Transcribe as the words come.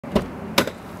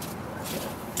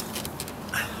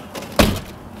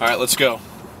Alright, let's go.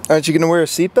 Aren't you gonna wear a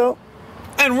seatbelt?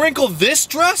 And wrinkle this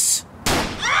dress?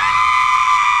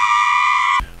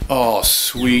 Oh,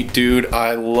 sweet dude.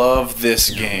 I love this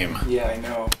game. Yeah, I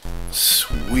know.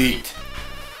 Sweet.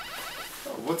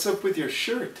 What's up with your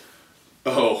shirt?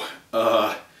 Oh,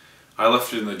 I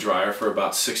left it in the dryer for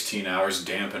about 16 hours,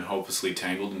 damp and hopelessly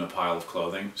tangled in a pile of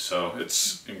clothing, so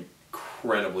it's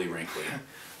incredibly wrinkly.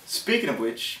 Speaking of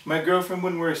which, my girlfriend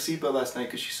wouldn't wear a seatbelt last night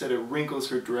because she said it wrinkles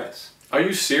her dress. Are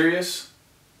you serious?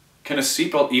 Can a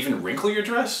seatbelt even wrinkle your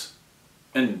dress?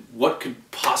 And what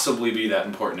could possibly be that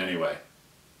important anyway?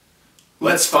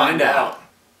 Let's find out.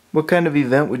 What kind of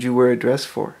event would you wear a dress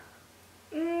for?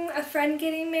 A friend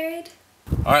getting married.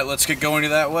 Alright, let's get going to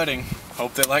that wedding.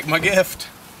 Hope they like my gift.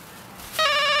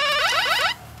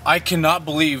 I cannot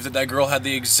believe that girl had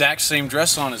the exact same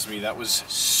dress on as me. That was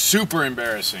super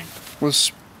embarrassing. Well,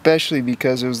 especially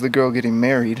because it was the girl getting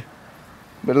married.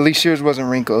 But at least yours wasn't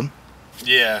wrinkled.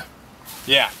 Yeah.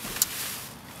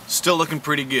 Still looking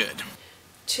pretty good.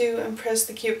 To impress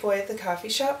the cute boy at the coffee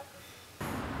shop?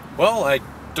 Well, I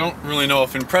don't really know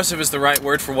if impressive is the right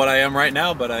word for what I am right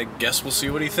now, but I guess we'll see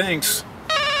what he thinks.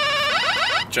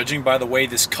 Judging by the way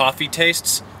this coffee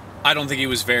tastes, I don't think he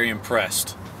was very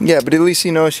impressed. Yeah, but at least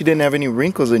you know she didn't have any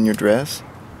wrinkles in your dress.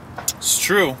 It's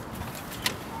true.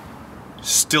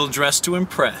 Still dressed to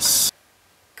impress.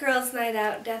 Girls' night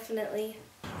out, definitely.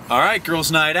 Alright,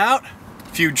 girls' night out.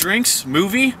 Few drinks,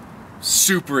 movie.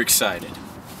 Super excited.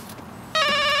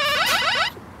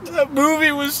 That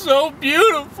movie was so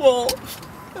beautiful.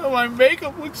 Oh, my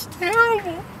makeup looks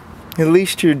terrible. At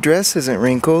least your dress isn't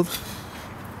wrinkled.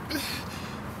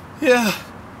 Yeah,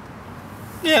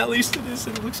 at least it is,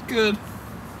 and it looks good.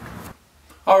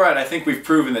 Alright, I think we've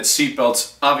proven that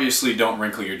seatbelts obviously don't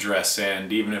wrinkle your dress,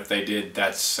 and even if they did,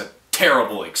 that's a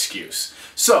terrible excuse.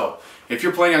 So, if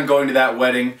you're planning on going to that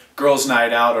wedding, girls'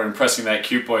 night out, or impressing that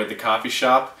cute boy at the coffee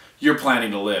shop, you're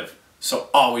planning to live. So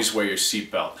always wear your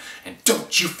seatbelt, and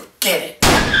don't you forget it!